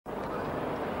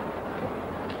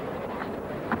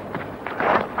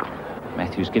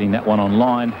Matthews getting that one on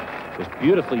line. It was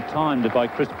beautifully timed by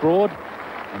Chris Broad,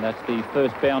 and that's the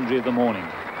first boundary of the morning.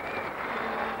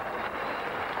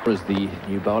 As the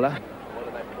new bowler.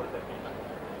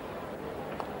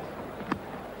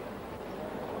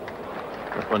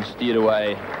 That one steered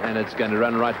away, and it's going to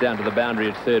run right down to the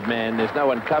boundary at third man. There's no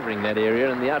one covering that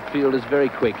area, and the outfield is very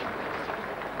quick.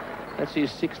 That's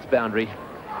his 6th boundary.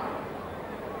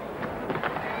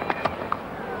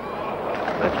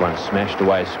 That one smashed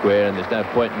away square, and there's no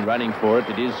point in running for it.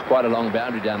 It is quite a long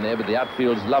boundary down there, but the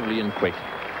outfield's lovely and quick.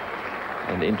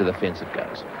 And into the fence it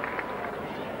goes.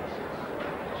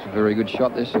 It's a very good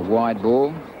shot. This a wide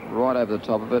ball, right over the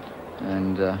top of it,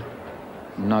 and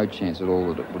no chance at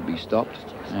all that it would be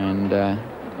stopped. And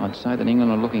I'd say that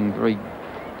England are looking very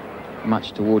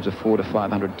much towards a 400 to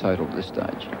 500 total at this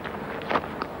stage.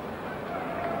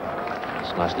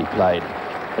 It's nicely played.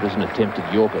 That was an attempted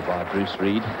Yorker by Bruce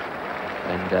Reid,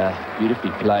 and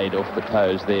beautifully played off the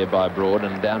toes there by Broad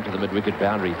and down to the mid-wicket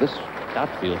boundary. This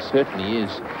outfield certainly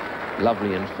is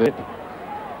lovely and fit.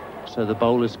 So the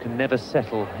bowlers can never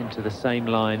settle into the same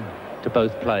line to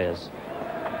both players.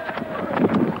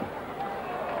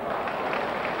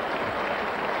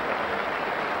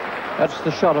 That's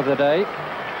the shot of the day.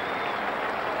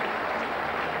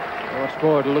 What's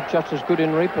more, it'll look just as good in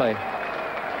replay.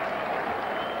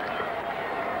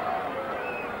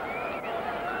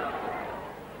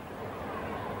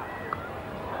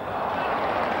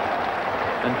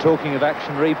 And talking of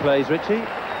action replays, Richie.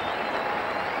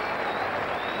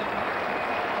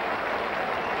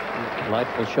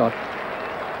 Delightful shot.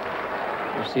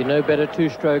 You see no better 2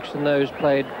 strokes than those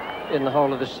played in the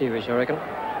whole of the series, I reckon.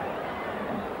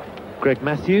 Greg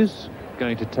Matthews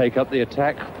going to take up the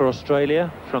attack for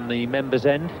Australia from the members'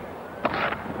 end.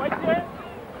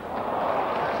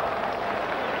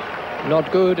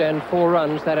 Not good, and 4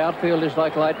 runs. That outfield is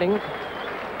like lightning.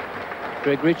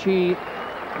 Greg Ritchie,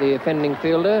 the offending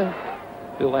fielder.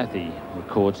 Bill Athey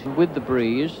records with the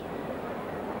breeze.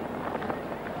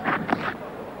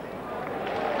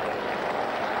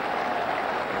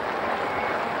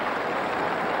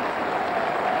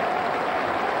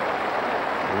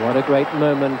 What a great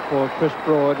moment for Chris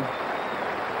Broad.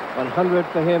 100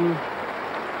 for him.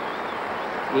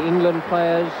 The England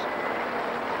players,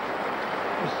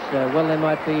 well, they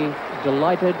might be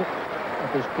delighted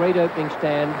at this great opening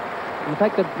stand. And the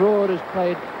fact that Broad has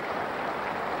played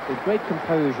with great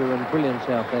composure and brilliance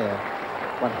out there.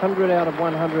 100 out of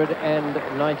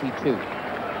 192.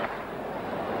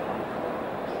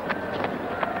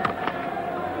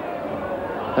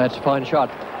 That's a fine shot.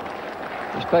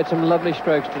 He's played some lovely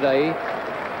strokes today.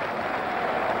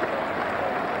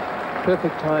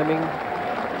 Perfect timing,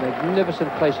 magnificent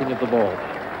placing of the ball.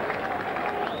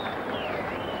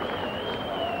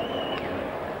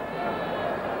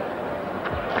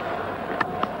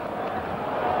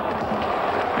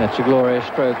 That's a glorious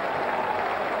stroke.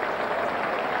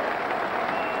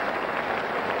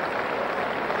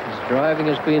 His driving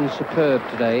has been superb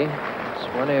today. It's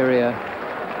one area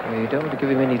where you don't want to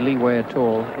give him any leeway at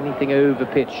all. Anything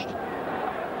over-pitched,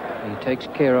 he takes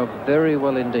care of very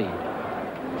well indeed.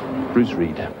 Bruce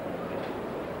Reid.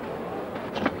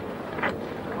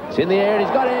 It's in the air, and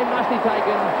he's got him, must be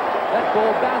taken. That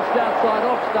ball bounced outside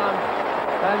off stump.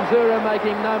 And Zura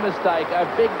making no mistake, a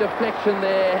big deflection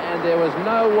there, and there was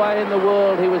no way in the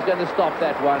world he was going to stop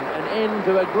that one. An end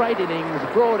to a great innings,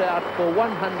 brought out for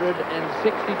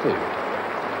 162.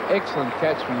 Excellent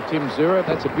catch from Tim Zura.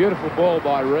 That's a beautiful ball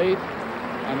by Reid,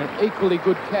 and an equally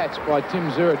good catch by Tim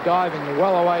Zura, diving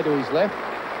well away to his left.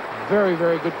 Very,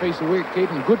 very good piece of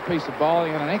wicket-keeping, good piece of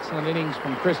bowling, and an excellent innings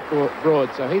from Chris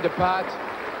Broad. So he departs,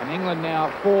 and England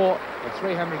now 4 for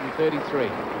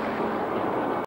 333.